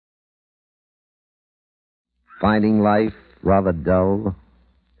Finding life rather dull?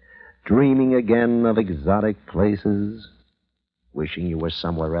 Dreaming again of exotic places? Wishing you were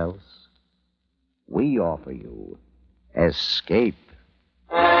somewhere else? We offer you Escape.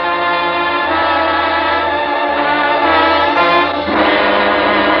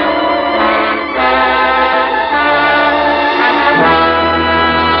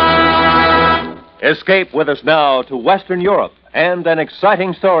 Escape with us now to Western Europe and an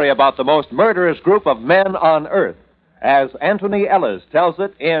exciting story about the most murderous group of men on Earth, as Anthony Ellis tells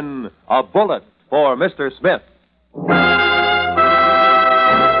it in A Bullet for Mr. Smith.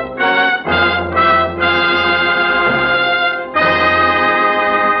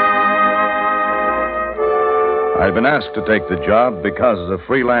 I'd been asked to take the job because as a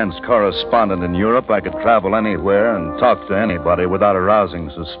freelance correspondent in Europe, I could travel anywhere and talk to anybody without arousing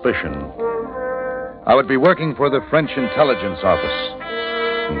suspicion. I would be working for the French intelligence office.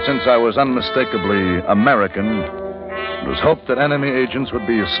 And since I was unmistakably American, it was hoped that enemy agents would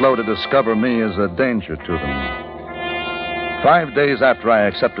be slow to discover me as a danger to them. 5 days after I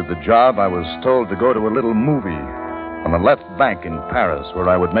accepted the job, I was told to go to a little movie on the left bank in Paris where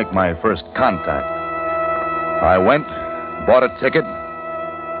I would make my first contact. I went, bought a ticket,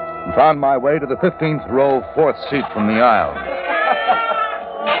 and found my way to the 15th row, 4th seat from the aisle.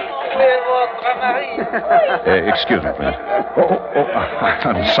 Excuse me, please.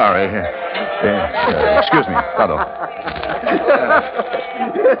 I'm sorry. Excuse me, Father.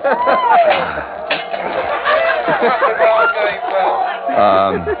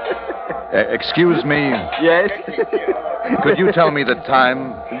 Excuse me. Yes? Could you tell me the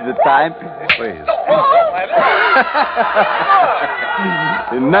time? The time? Please.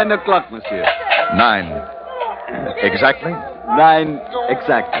 9 o'clock, monsieur. 9. Exactly? 9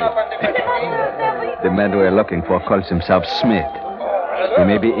 exactly. The man we're looking for calls himself Smith. He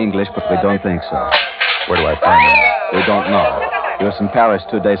may be English, but we don't think so. Where do I find him? We don't know. He was in Paris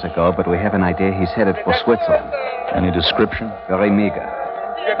 2 days ago, but we have an idea he's headed for Switzerland. Any description? Very meager.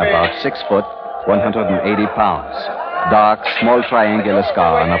 About 6 foot, 180 pounds. Dark, small triangular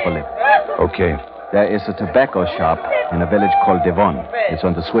scar on upper lip. Okay. There is a tobacco shop in a village called Devon. It's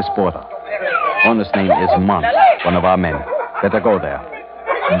on the Swiss border. Owner's name is Mont, one of our men. Better go there.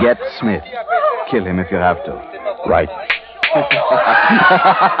 Get Smith. Kill him if you have to. Right.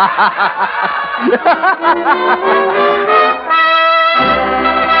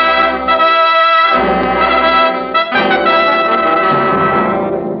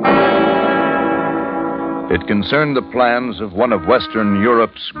 It concerned the plans of one of Western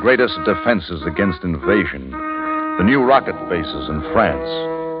Europe's greatest defenses against invasion, the new rocket bases in France.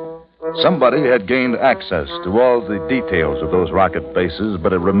 Somebody had gained access to all the details of those rocket bases,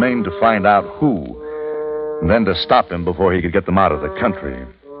 but it remained to find out who, and then to stop him before he could get them out of the country.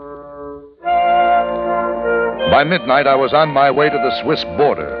 By midnight, I was on my way to the Swiss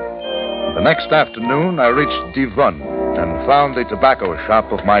border. The next afternoon, I reached Devon and found the tobacco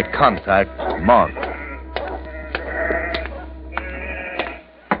shop of my contact, Mont.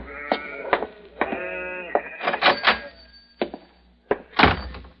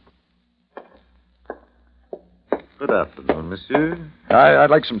 Good afternoon, monsieur.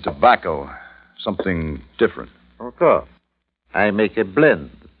 I'd like some tobacco. Something different. Of course. I make a blend.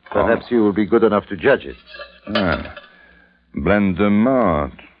 Perhaps you will be good enough to judge it. Blend de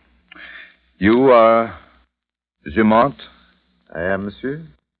Mont. You are Monsieur Mont? I am, monsieur.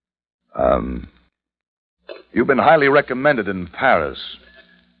 You've been highly recommended in Paris.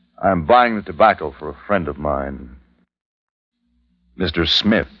 I'm buying the tobacco for a friend of mine. Mr.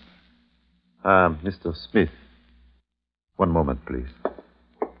 Smith. Mr. Smith. One moment, please.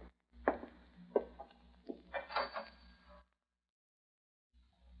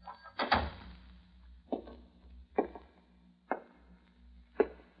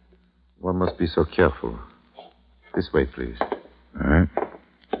 One must be so careful. This way, please. All right.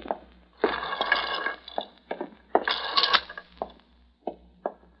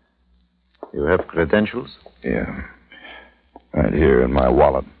 You have credentials? Yeah. Right here in my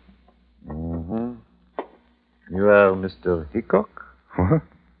wallet. Mm-hmm. You are Mr. Hickok? What?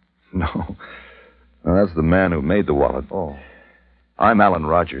 No. No, that's the man who made the wallet. Oh. I'm Alan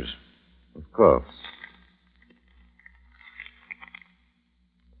Rogers. Of course.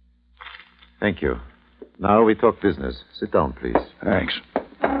 Thank you. Now we talk business. Sit down, please. Thanks.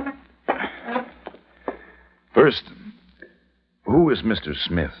 First, who is Mr.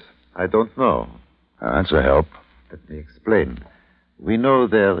 Smith? I don't know. That's a help. Let me explain. We know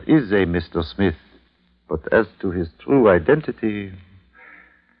there is a Mr. Smith, but as to his true identity...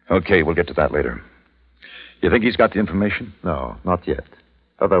 Okay, we'll get to that later. You think he's got the information? No, not yet.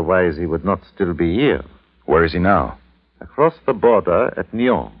 Otherwise, he would not still be here. Where is he now? Across the border at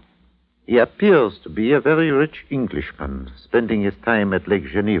Nyon. He appears to be a very rich Englishman, spending his time at Lake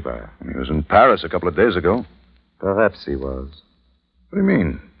Geneva. He was in Paris a couple of days ago. Perhaps he was. What do you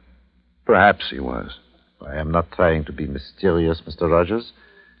mean? Perhaps he was. I am not trying to be mysterious, Mr. Rogers.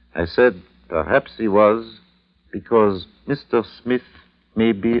 I said perhaps he was because Mr. Smith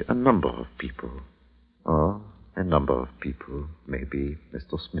may be a number of people. Or a number of people may be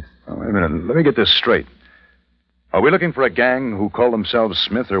Mr. Smith. Oh, wait a minute. Let me get this straight. Are we looking for a gang who call themselves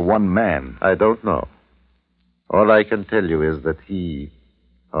Smith or one man? I don't know. All I can tell you is that he,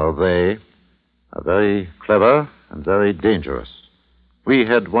 or they, are very clever and very dangerous. We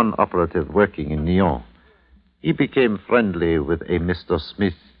had one operative working in Nyon. He became friendly with a Mr.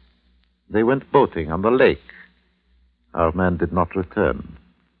 Smith. They went boating on the lake. Our man did not return.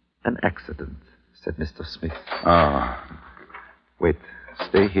 An accident, said Mr. Smith. Ah. Wait,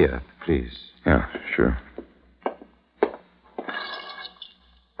 stay here, please. Yeah, sure.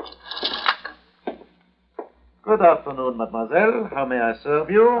 Good afternoon, mademoiselle. How may I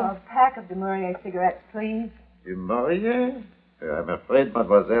serve you? A pack of Demurier cigarettes, please. Du Maurier? I'm afraid,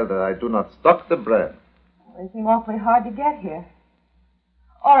 mademoiselle, that I do not stock the brand. They seem awfully hard to get here.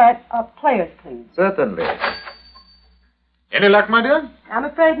 All right, players, please. Certainly. Any luck, my dear? I'm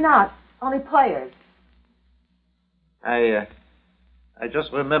afraid not. Only players. I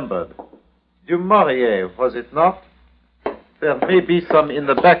just remembered. Du Maurier, was it not? There may be some in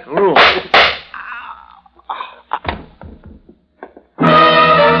the back room.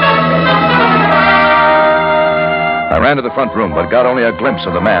 I ran to the front room, but got only a glimpse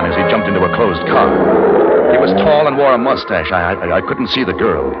of the man as he jumped into a closed car. He was tall and wore a mustache. I couldn't see the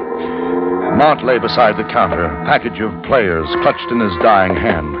girl. Mont lay beside the counter, a package of players clutched in his dying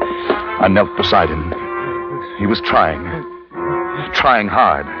hand. I knelt beside him. He was trying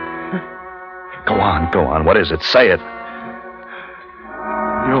hard. Go on. What is it? Say it.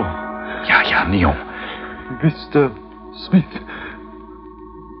 No. Yeah, Neil. Mr. Smith.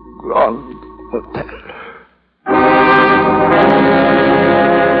 Grand Hotel.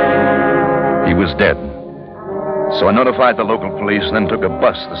 He was dead. So I notified the local police, then took a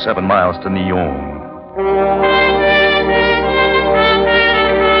bus the 7 miles to Nyon.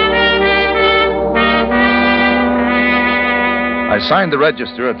 I signed the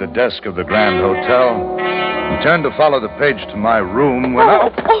register at the desk of the Grand Hotel and turned to follow the page to my room when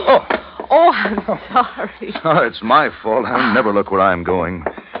I'm sorry. Oh, it's my fault. I never look where I'm going.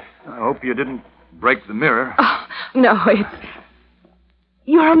 I hope you didn't break the mirror. Oh, no,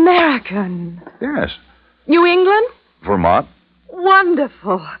 You're American. Yes. New England? Vermont.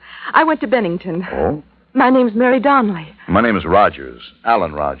 Wonderful. I went to Bennington. Oh? My name's Mary Donnelly. My name is Rogers.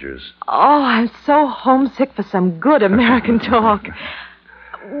 Alan Rogers. Oh, I'm so homesick for some good American talk.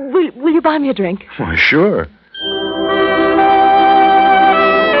 Will you buy me a drink? Why, sure.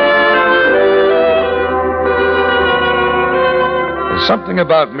 There's something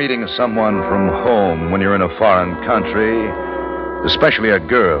about meeting someone from home when you're in a foreign country, especially a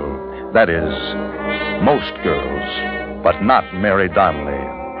girl. That is, most girls, but not Mary Donnelly.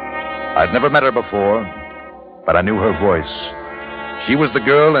 I'd never met her before, but I knew her voice. She was the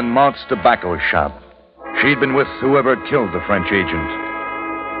girl in Mont's tobacco shop. She'd been with whoever killed the French agent.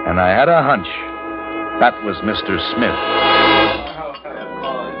 And I had a hunch that was Mr. Smith.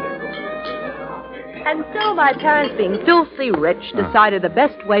 And so my parents, being filthy rich, decided the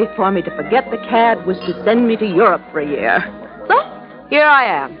best way for me to forget the cad was to send me to Europe for a year. So, here I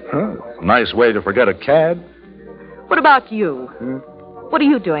am. Huh? Nice way to forget a cad. What about you? What are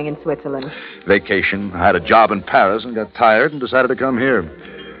you doing in Switzerland? Vacation. I had a job in Paris and got tired and decided to come here.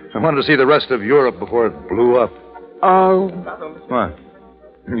 I wanted to see the rest of Europe before it blew up. Oh. What?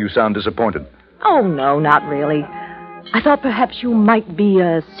 You sound disappointed. Oh, no, not really. I thought perhaps you might be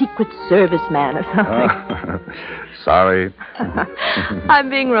a Secret Service man or something. Sorry. I'm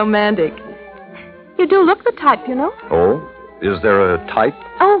being romantic. You do look the type, you know. Oh? Is there a type?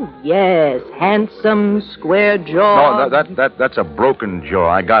 Oh, yes. Handsome, square jaw. No, that's a broken jaw.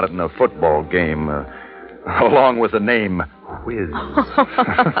 I got it in a football game, along with the name Whiz.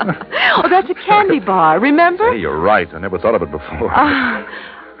 Oh, that's a candy bar, remember? Hey, you're right. I never thought of it before.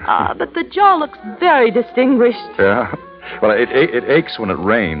 But the jaw looks very distinguished. Yeah? Well, it aches when it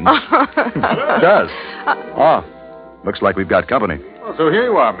rains. It does. Looks like we've got company. Oh, so here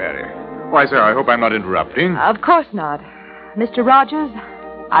you are, Mary. Why, sir, I hope I'm not interrupting. Of course not. Mr. Rogers,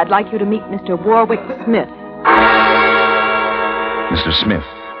 I'd like you to meet Mr. Warwick Smith. Mr. Smith.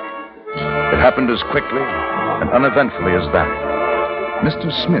 It happened as quickly and uneventfully as that.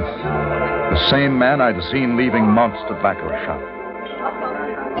 Mr. Smith, the same man I'd seen leaving Mont's tobacco shop.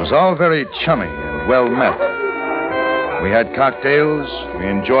 It was all very chummy and well met. We had cocktails, we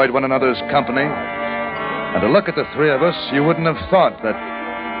enjoyed one another's company, and to look at the three of us, you wouldn't have thought that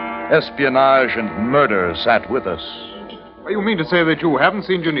espionage and murder sat with us. You mean to say that you haven't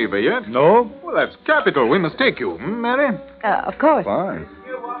seen Geneva yet? No? Well, that's capital. We must take you, Mary? Of course. Fine.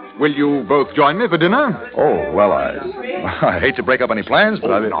 Will you both join me for dinner? Oh, well, I hate to break up any plans, but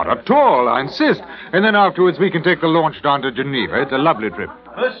Not at all, I insist. And then afterwards we can take the launch down to Geneva. It's a lovely trip.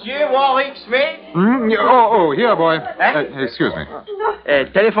 Monsieur Warwick Smith? Here, boy. Excuse me.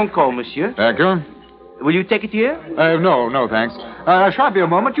 Telephone call, monsieur. Thank you. Will you take it here? No, thanks. I shan't be a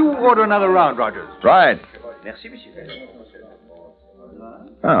moment. You order another round, Rogers. Right. Merci, monsieur.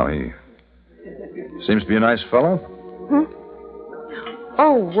 Oh, he seems to be a nice fellow.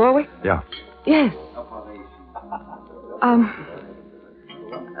 Oh, Warwick? Yeah. Yes.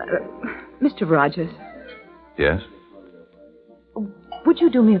 Mr. Rogers, Yes? would you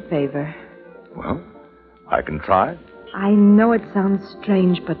do me a favor? Well, I can try. I know it sounds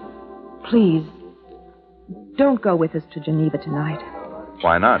strange, but please, don't go with us to Geneva tonight.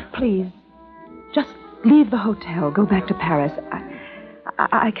 Why not? Please, just leave the hotel, go back to Paris.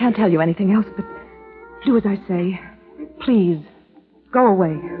 I can't tell you anything else, but do as I say. Please, go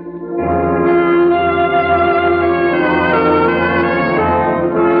away.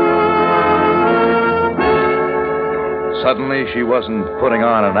 Suddenly, she wasn't putting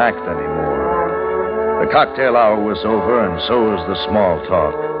on an act anymore. The cocktail hour was over, and so was the small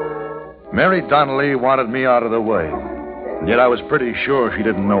talk. Mary Donnelly wanted me out of the way, and yet I was pretty sure she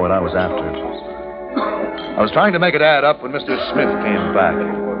didn't know what I was after. I was trying to make it add up when Mr. Smith came back.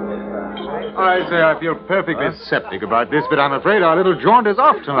 I say I feel perfectly septic about this, but I'm afraid our little jaunt is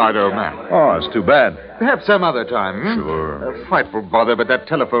off tonight, old man. Oh, it's too bad. Perhaps some other time. Sure. A frightful bother, but that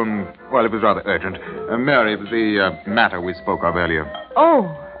telephone, well, it was rather urgent. Mary, the matter we spoke of earlier. Oh,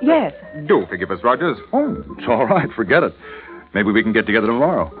 yes. Do forgive us, Rogers. Oh, it's all right. Forget it. Maybe we can get together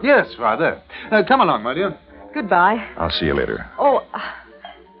tomorrow. Yes, rather. Come along, my dear. Goodbye. I'll see you later. Oh,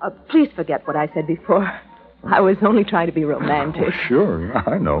 please forget what I said before. I was only trying to be romantic. Oh, sure.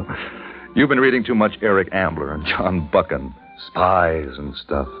 I know. You've been reading too much Eric Ambler and John Buchan. Spies and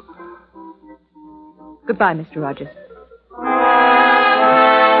stuff. Goodbye, Mr. Rogers.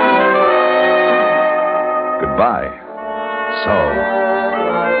 Goodbye. So,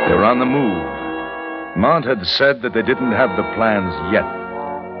 they were on the move. Mont had said that they didn't have the plans yet,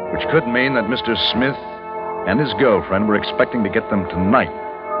 which could mean that Mr. Smith and his girlfriend were expecting to get them tonight.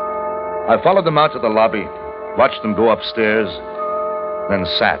 I followed them out to the lobby, watched them go upstairs, then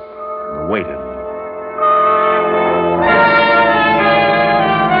sat and waited.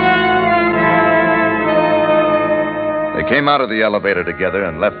 They came out of the elevator together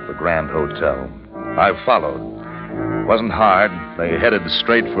and left the Grand Hotel. I followed. It wasn't hard. They headed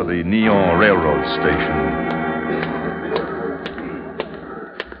straight for the Nyon Railroad station.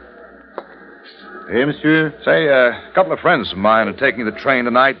 Hey, monsieur. Say, a couple of friends of mine are taking the train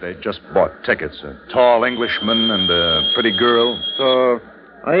tonight. They just bought tickets. A tall Englishman and a pretty girl. So,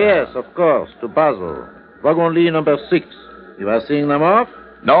 yes, of course, to Basel. Wagon lit number 6. You are seeing them off?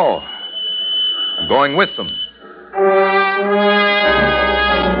 No. I'm going with them.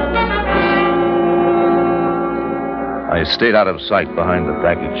 I stayed out of sight behind the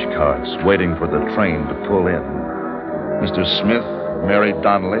baggage carts, waiting for the train to pull in. Mr. Smith, Mary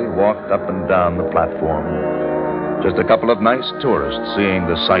Donnelly walked up and down the platform. Just a couple of nice tourists seeing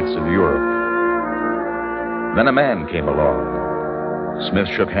the sights of Europe. Then a man came along. Smith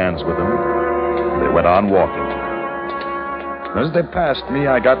shook hands with him. They went on walking. As they passed me,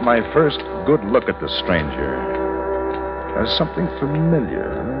 I got my first good look at the stranger. There's something familiar.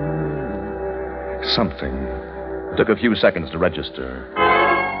 Something. It took a few seconds to register.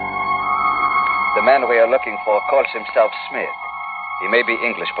 The man we are looking for calls himself Smith. He may be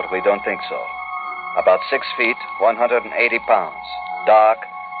English, but we don't think so. About 6 feet, 180 pounds. Dark,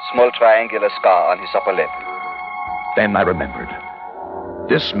 small triangular scar on his upper lip. Then I remembered.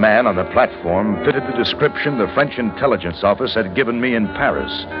 This man on the platform fitted the description the French intelligence office had given me in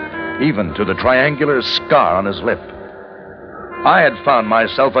Paris, even to the triangular scar on his lip. I had found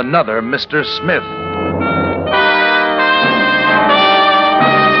myself another Mr. Smith.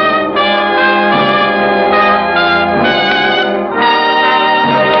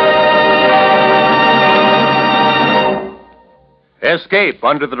 Escape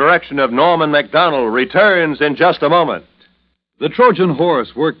under the direction of Norman MacDonald returns in just a moment. The Trojan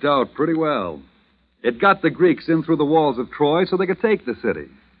horse worked out pretty well. It got the Greeks in through the walls of Troy so they could take the city.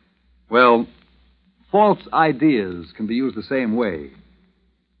 Well, false ideas can be used the same way.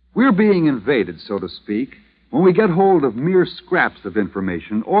 We're being invaded, so to speak, when we get hold of mere scraps of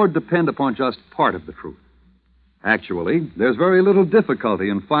information or depend upon just part of the truth. Actually, there's very little difficulty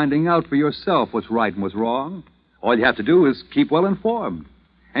in finding out for yourself what's right and what's wrong. All you have to do is keep well informed.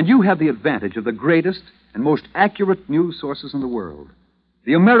 And you have the advantage of the greatest and most accurate news sources in the world.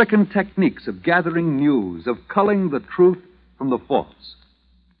 The American techniques of gathering news, of culling the truth from the false.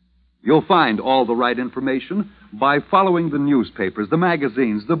 You'll find all the right information by following the newspapers, the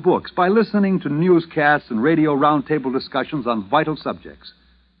magazines, the books, by listening to newscasts and radio roundtable discussions on vital subjects.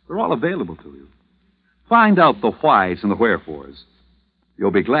 They're all available to you. Find out the whys and the wherefores.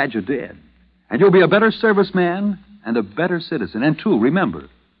 You'll be glad you did. And you'll be a better serviceman and a better citizen. And, too, remember,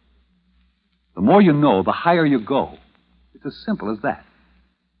 the more you know, the higher you go. It's as simple as that.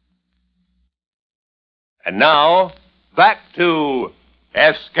 And now, back to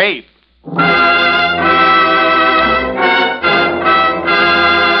Escape.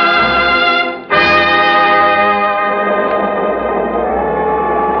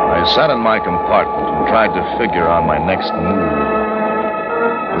 I sat in my compartment and tried to figure on my next move.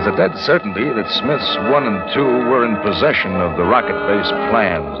 It was a dead certainty that Smiths 1 and 2 were in possession of the rocket-based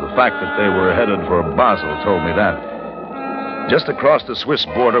plans. The fact that they were headed for Basel told me that. Just across the Swiss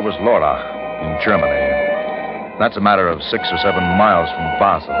border was Lörrach in Germany. That's a matter of 6 or 7 miles from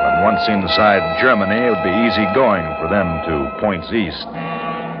Basel, and once inside Germany, it would be easy going for them to points east.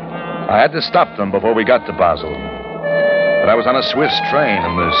 I had to stop them before we got to Basel. But I was on a Swiss train,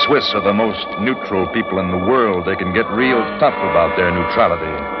 and the Swiss are the most neutral people in the world. They can get real tough about their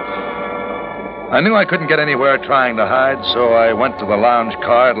neutrality. I knew I couldn't get anywhere trying to hide, so I went to the lounge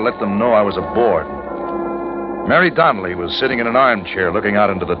car to let them know I was aboard. Mary Donnelly was sitting in an armchair looking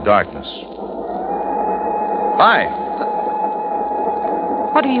out into the darkness. Hi.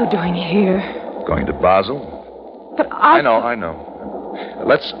 What are you doing here? Going to Basel? But I know.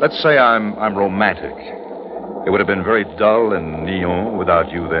 Let's say I'm romantic. It would have been very dull in Nyon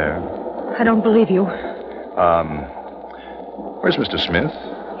without you there. I don't believe you. Where's Mr. Smith?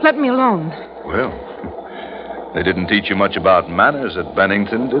 Let me alone. Well, they didn't teach you much about manners at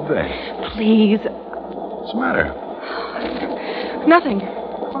Bennington, did they? Please. What's the matter? Nothing.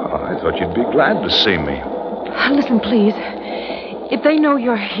 Oh, I thought you'd be glad to see me. Listen, please. If they know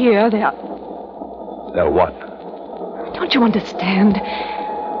you're here, they'll... They'll what? Don't you understand?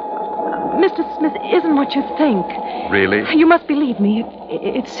 Mr. Smith isn't what you think. Really? You must believe me.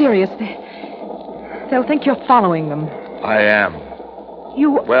 It's serious. They'll think you're following them. I am.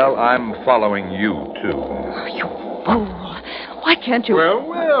 You... Well, I'm following you, too. Oh, you fool. Why can't you... Well,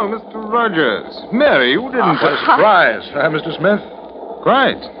 Mr. Rogers. Mary, you didn't... What a surprise. Mr. Smith?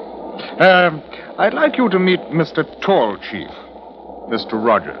 Quite. I'd like you to meet Mr. Tall Chief. Mr.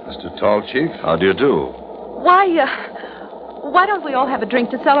 Rogers. Mr. Tall Chief, how do you do? Why don't we all have a drink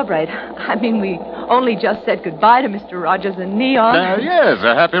to celebrate? I mean, we only just said goodbye to Mr. Rogers and Neon. Yes,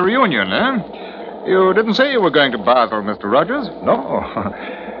 a happy reunion, eh? You didn't say you were going to Basel, Mr. Rogers? No,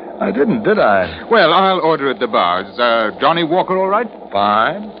 I didn't, did I? Well, I'll order at the bar. Is Johnny Walker all right?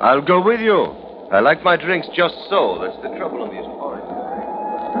 Fine. I'll go with you. I like my drinks just so. That's the trouble of these foreigners.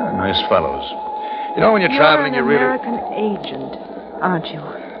 Nice fellows. You know, when you're traveling, you really... You're an American agent, aren't you?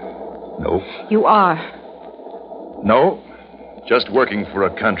 No. You are. No. Just working for a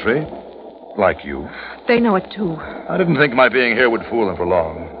country like you. They know it, too. I didn't think my being here would fool them for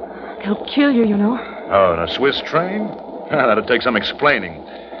long. They'll kill you, you know. Oh, in a Swiss train? That'd take some explaining.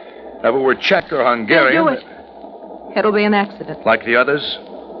 If it were Czech or Hungarian... They'll do it. It'll be an accident. Like the others?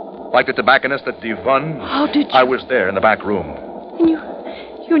 Like the tobacconist at Devon? Oh, did you? I was there in the back room. And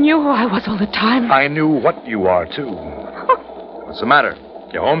you knew who I was all the time. I knew what you are, too. What's the matter?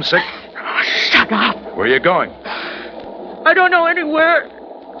 You homesick? Oh, shut up. Where are you going? I don't know anywhere.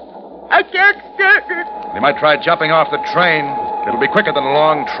 I can't stand it. You might try jumping off the train. It'll be quicker than a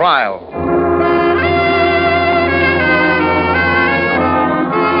long trial.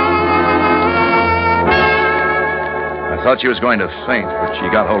 I thought she was going to faint, but she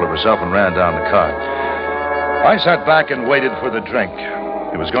got hold of herself and ran down the car. I sat back and waited for the drink.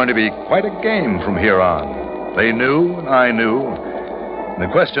 It was going to be quite a game from here on. They knew, and I knew. And the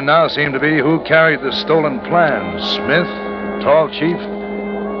question now seemed to be who carried the stolen plans, Smith, Tall Chief?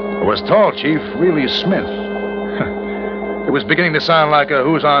 Or was Tall Chief really Smith? It was beginning to sound like a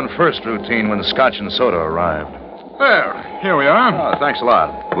who's on first routine when Scotch and soda arrived. Well, here we are. Oh, thanks a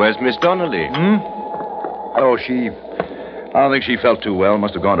lot. Where's Miss Donnelly? Oh, I don't think she felt too well.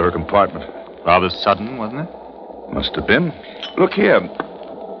 Must have gone to her compartment. Rather sudden, wasn't it? Must have been. Look here.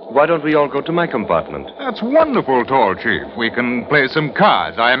 Why don't we all go to my compartment? That's wonderful, Tall Chief. We can play some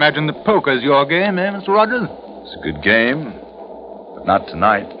cards. I imagine the poker's your game, eh, Mr. Rogers? It's a good game, but not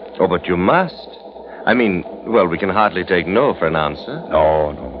tonight. Oh, but you must. I mean, well, we can hardly take no for an answer.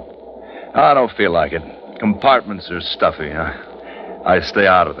 No. I don't feel like it. Compartments are stuffy. I stay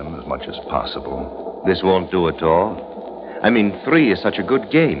out of them as much as possible. This won't do at all. I mean, 3 is such a good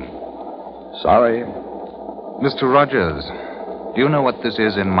game. Sorry. Mr. Rogers, do you know what this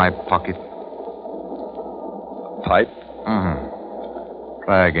is in my pocket? Pipe? Mm-hmm.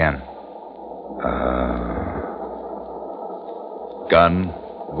 Try again. Gun?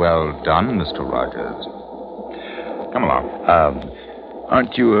 Well done, Mr. Rogers. Come along.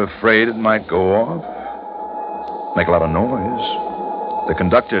 Aren't you afraid it might go off? Make a lot of noise. The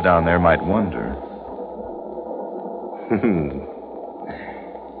conductor down there might wonder.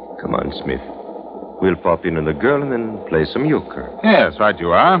 Come on, Smith. We'll pop in on the girl and then play some euchre. Yes, right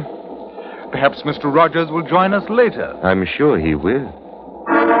you are. Perhaps Mr. Rogers will join us later. I'm sure he will.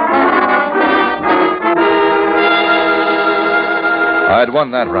 I'd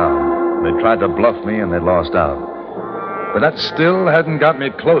won that round. They tried to bluff me and they lost out. But that still hadn't got me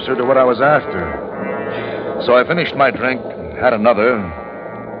closer to what I was after. So I finished my drink, had another,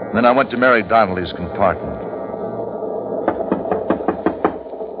 then I went to Mary Donnelly's compartment.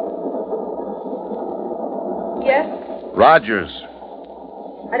 Yes? Rogers.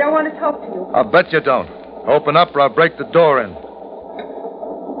 I don't want to talk to you. I'll bet you don't. Open up or I'll break the door in.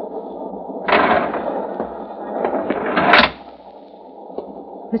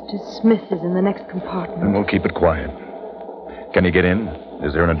 Mr. Smith is in the next compartment. Then we'll keep it quiet. Can you get in?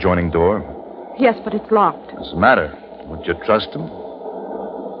 Is there an adjoining door? Yes, but it's locked. What's the matter? Would you trust him?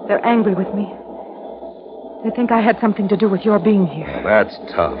 They're angry with me. They think I had something to do with your being here. Well, that's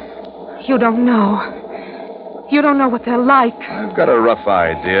tough. You don't know. You don't know what they're like. I've got a rough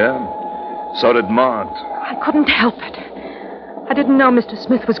idea. So did Maude. I couldn't help it. I didn't know Mr.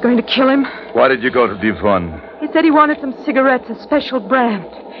 Smith was going to kill him. Why did you go to Devon? He said he wanted some cigarettes, a special brand.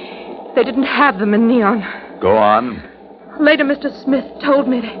 They didn't have them in Neon. Go on. Later, Mr. Smith told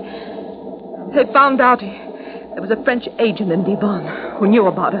me they found out there was a French agent in Devon who knew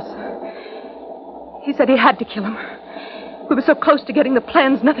about us. He said he had to kill him. We were so close to getting the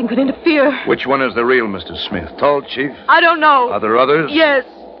plans, nothing could interfere. Which one is the real Mr. Smith? Tall Chief? I don't know. Are there others? Yes.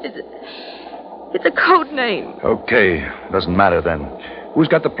 It's a code name. Okay. Doesn't matter then. Who's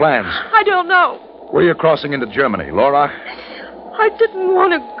got the plans? I don't know. Where are you crossing into Germany? Laura? I didn't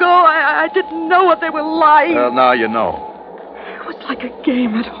want to go. I didn't know what they were like. Well, now you know. It was like a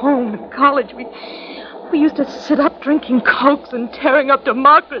game at home in college. We used to sit up drinking Cokes and tearing up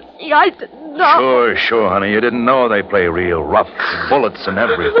democracy. I didn't know. Sure, honey. You didn't know they play real rough. Bullets and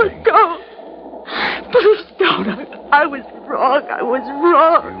everything. Don't. Please don't. I was wrong. I was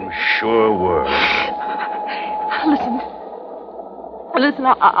wrong. You sure were. Listen,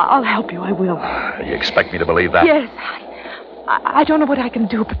 I'll help you. I will. You expect me to believe that? Yes. I don't know what I can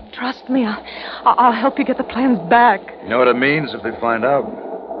do, but trust me. I'll help you get the plans back. You know what it means if they find out?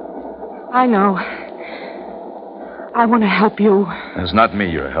 I know. I want to help you. It's not me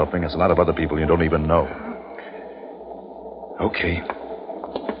you're helping. It's a lot of other people you don't even know. Okay.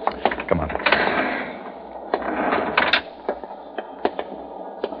 Come on.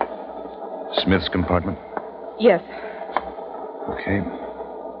 Smith's compartment? Yes. Okay.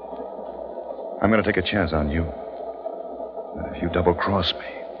 I'm going to take a chance on you. But if you double-cross me...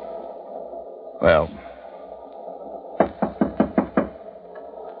 Well...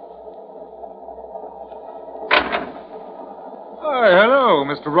 Hello,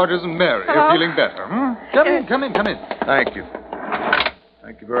 Mr. Rogers and Mary. Hello. You're feeling better, hmm? Come in. Thank you.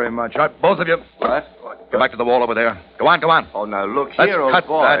 Thank you very much. All right, both of you. What? Go back to the wall over there. Go on. Oh, now look Let's here, old cut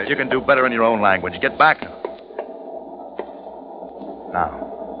boy. that. You can do better in your own language. Get back.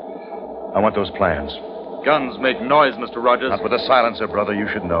 Now, I want those plans. Guns make noise, Mr. Rogers. Not with a silencer, brother. You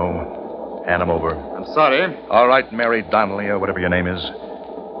should know. Hand them over. I'm sorry. All right, Mary Donnelly, or whatever your name is.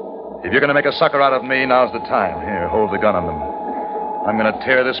 If you're going to make a sucker out of me, now's the time. Here, hold the gun on them. I'm going to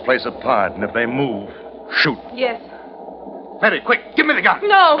tear this place apart, and if they move, shoot. Yes. Mary, quick, give me the gun.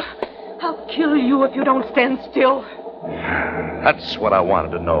 No. I'll kill you if you don't stand still. That's what I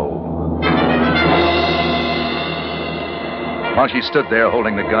wanted to know. While she stood there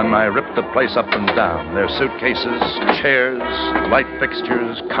holding the gun, I ripped the place up and down. Their suitcases, chairs, light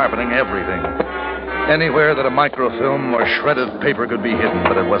fixtures, carpeting, everything. Anywhere that a microfilm or shredded paper could be hidden,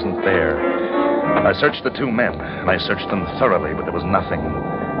 but it wasn't there. I searched the two men, and I searched them thoroughly, but there was nothing.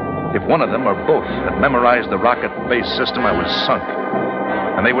 If one of them or both had memorized the rocket-based system, I was sunk.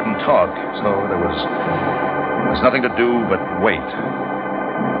 And they wouldn't talk, so there was nothing to do but wait.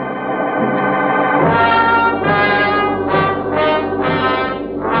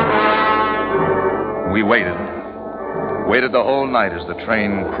 We waited the whole night as the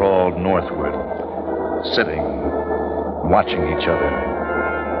train crawled northward. sitting, watching each other.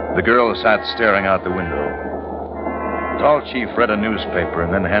 The girl sat staring out the window. Tall Chief read a newspaper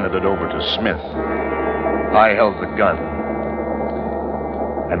and then handed it over to Smith. I held the gun.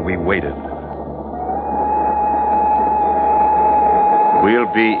 And we waited.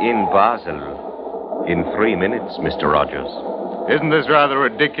 We'll be in Basel in 3 minutes, Mr. Rogers. Isn't this rather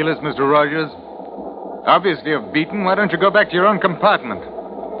ridiculous, Mr. Rogers? Obviously you've beaten. Why don't you go back to your own compartment?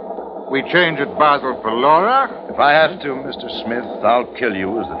 We change at Basel for Laura. If I have to, Mr. Smith, I'll kill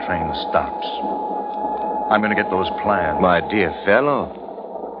you as the train stops. I'm going to get those plans. My dear fellow,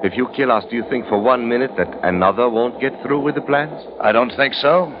 if you kill us, do you think for 1 minute that another won't get through with the plans? I don't think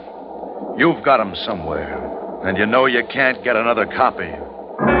so. You've got them somewhere. And you know you can't get another copy. It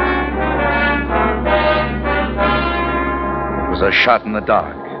was a shot in the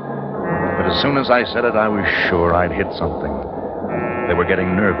dark. But as soon as I said it, I was sure I'd hit something. They were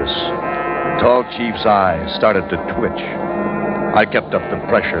getting nervous. Tall Chief's eyes started to twitch. I kept up the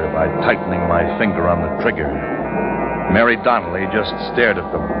pressure by tightening my finger on the trigger. Mary Donnelly just stared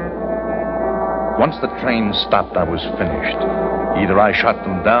at them. Once the train stopped, I was finished. Either I shot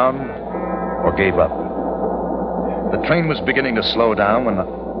them down or gave up. The train was beginning to slow down when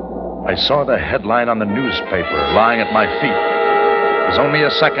I saw the headline on the newspaper lying at my feet. It was only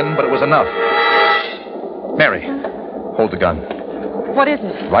a second, but it was enough. Mary, hold the gun. What is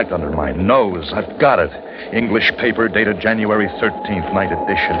it? Right under my nose. I've got it. English paper dated January 13th, night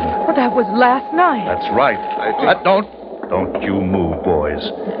edition. Well, that was last night. That's right. Don't you move, boys.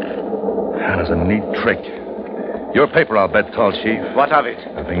 That is a neat trick. Your paper, I'll bet, Tall Chief. What of it?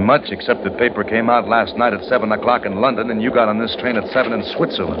 Nothing much, except the paper came out last night at 7 o'clock in London, and you got on this train at 7 in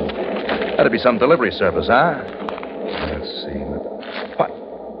Switzerland. That'd be some delivery service, huh? Let's see. What?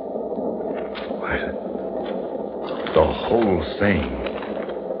 The whole thing.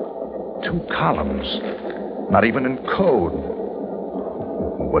 2 columns. Not even in code.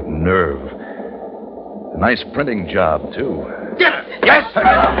 What nerve. A nice printing job, too. Yes, sir.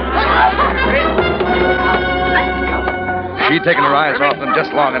 She'd taken her eyes off them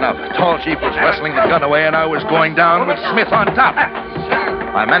just long enough. Tall Chief was wrestling the gun away, and I was going down with Smith on top.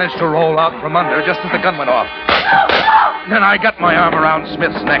 I managed to roll out from under just as the gun went off. Then I got my arm around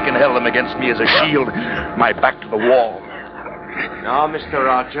Smith's neck and held him against me as a shield, my back to the wall. Now, Mr.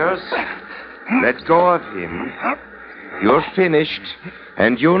 Rogers, let go of him. You're finished,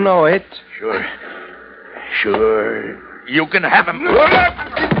 and you know it. Sure. You can have him.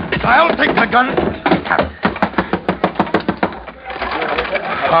 I'll take the gun.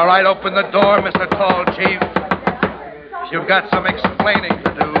 All right, open the door, Mr. Tall Chief. You've got some explaining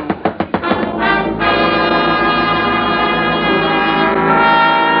to do.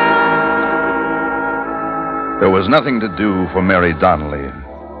 There was nothing to do for Mary Donnelly.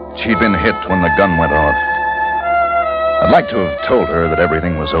 She'd been hit when the gun went off. I'd like to have told her that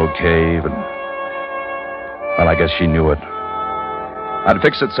everything was okay, but... well, I guess she knew it. I'd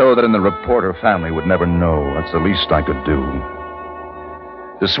fix it so that in the report her family would never know. That's the least I could do.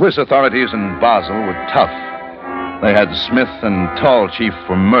 The Swiss authorities in Basel were tough. They had Smith and Tall Chief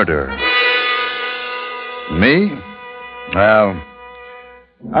for murder. Me? Well,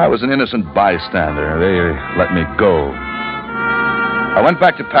 I was an innocent bystander. They let me go. I went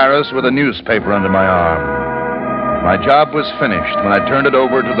back to Paris with a newspaper under my arm. My job was finished when I turned it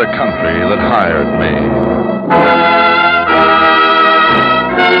over to the country that hired me.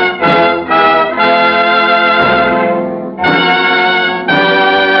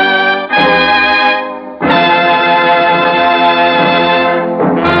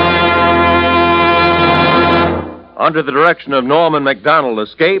 Under the direction of Norman MacDonald,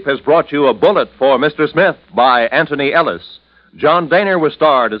 Escape has brought you A Bullet for Mr. Smith by Anthony Ellis. John Daner was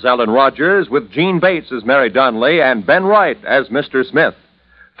starred as Alan Rogers, with Gene Bates as Mary Donnelly and Ben Wright as Mr. Smith.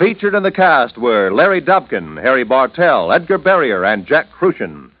 Featured in the cast were Larry Dobkin, Harry Bartell, Edgar Barrier, and Jack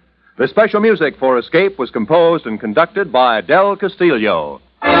Crucian. The special music for Escape was composed and conducted by Del Castillo.